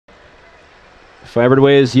Favourite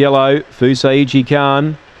wears yellow. Fusaichi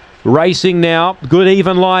Khan. Racing now. Good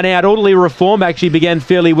even line out. Orderly Reform actually began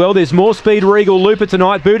fairly well. There's more speed. Regal Looper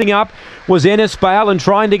tonight. Booting up was Ennis Bale and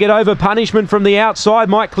trying to get over. Punishment from the outside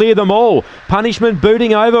might clear them all. Punishment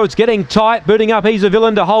booting over. It's getting tight. Booting up. He's a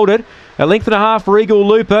Villain to hold it. A length and a half, Regal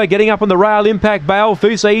Looper getting up on the rail. Impact Bale.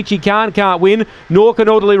 Fusaichi Khan can't win. Nor can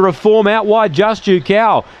Orderly Reform. Out wide, Just You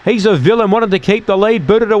Cow. He's a Villain. Wanted to keep the lead.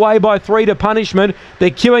 Booted away by 3 to Punishment.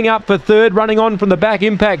 They're queuing up for third. Running on from the back,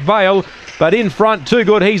 Impact Bale. But in front, Too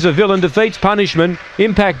Good. He's a Villain. Defeats Punishment.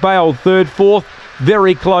 Impact Bale third. Fourth,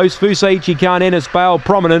 very close. Fusaichi Khan, Ennis Bale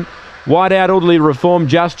prominent. Wide out, Orderly Reform.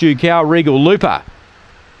 Just You Cow, Regal Looper.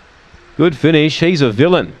 Good finish. He's a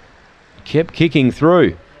Villain. Kept kicking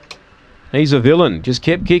through. He's a Villain. Just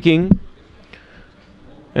kept kicking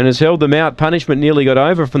and has held them out. Punishment nearly got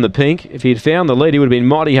over from the pink. If he had found the lead, he would have been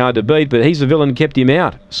mighty hard to beat, but He's a Villain kept him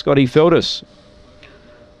out. Scotty Feltus.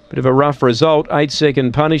 Bit of a rough result.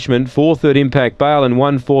 8-second Punishment, 4/3 Impact Bale and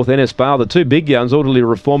 1/4 Ennis Bale. The two big guns, Orderly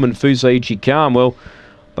Reform and Fusaichi Khan, well,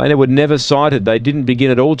 they were never sighted. They didn't begin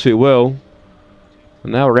at all too well.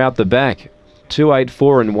 And they were out the back.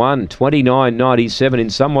 2-8-4 and 1. 29.97 in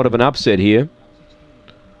somewhat of an upset here.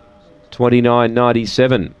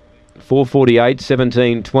 29.97. 4:48,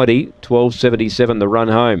 17:20, 12:77 the run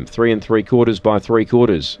home. 3 3/4 by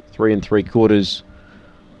 3/4. 3 3/4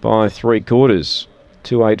 by 3/4.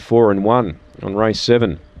 2-8-4 and 1 on race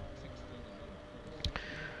 7.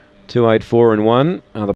 2-8-4 and 1 are the